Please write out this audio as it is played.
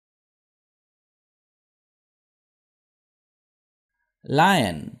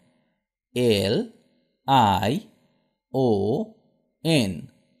lion, L-I-O-N,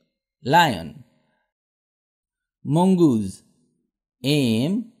 lion. Mongoose,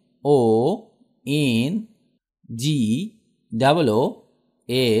 M-O-N-G-O-O-S-E,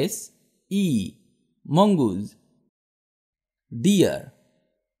 mongoose. Deer,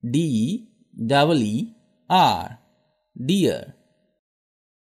 D-E-E-R, deer.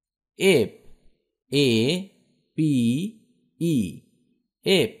 Ape, A-P-E,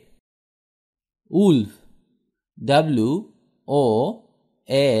 ape. Wolf, W-O-L,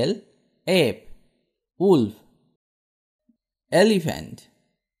 ape, wolf. Elephant,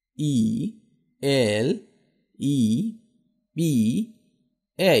 E-L-E-P-H-A-N-T,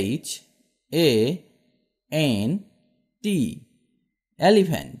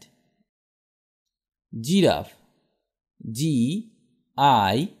 elephant. Giraffe, G-I-R-A-F-F-E,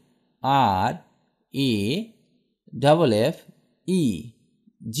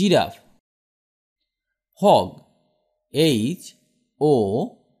 giraffe. Hog, H-O-G,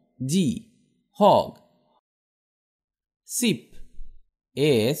 hog. Sheep,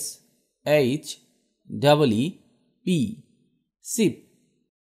 S-H-E-P, sheep.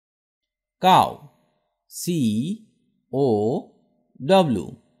 Cow, C-O-W,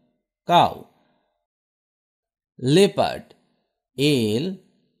 cow. Leopard, L-E-O-P-A-R-D,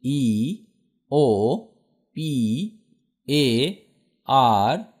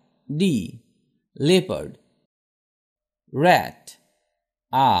 leopard. Rat,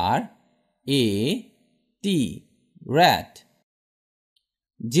 R-A-T, rat.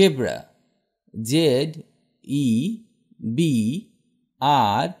 Zebra, Z-E-B-R-A,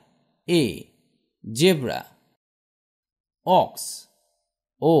 zebra. Ox,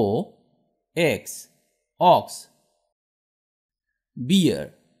 O-X, ox.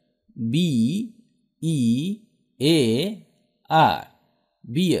 Bear, B-E-A-R,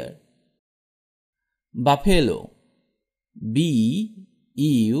 bear. Buffalo, B-U-F-F-A-L-O,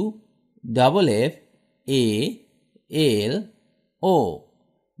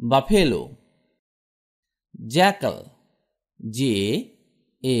 buffalo. Jackal, J-A-C-K-A-L,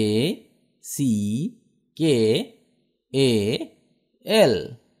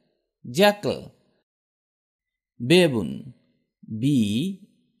 jackal. Baboon, B-A-B-O-O-N,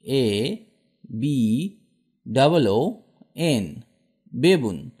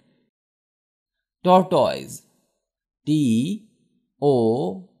 baboon. Tortoise, T-O-R-T-O-I-S-E,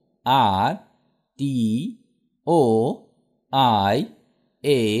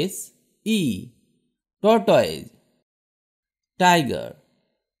 tortoise. Tiger,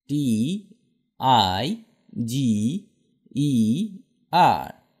 T-I-G-E-R,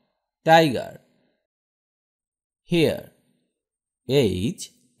 tiger. Hare, H-A-R-E,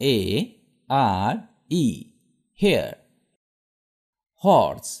 hare.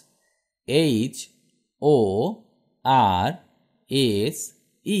 Horse, H-O-R-S-E,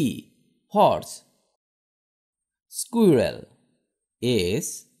 horse. Squirrel,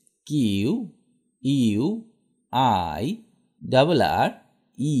 S-Q-U-I-R-R-E-L,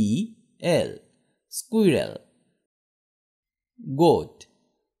 squirrel. Goat,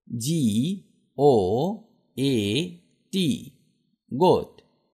 G-O-A-T, goat.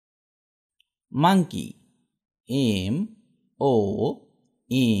 Monkey, M-O-N-K-E-Y,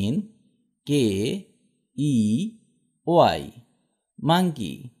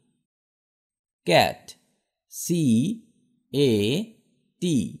 monkey. Cat, C-A-T,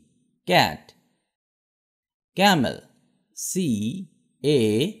 cat. Camel, C-A-M-E-L,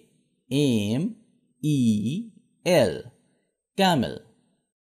 camel.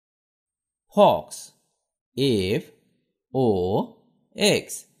 Fox, F-O-X,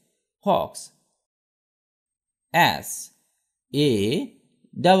 fox. Ass,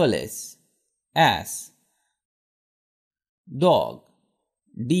 A-S-S, ass. Dog,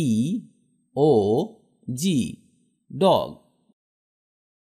 D-O-G, dog.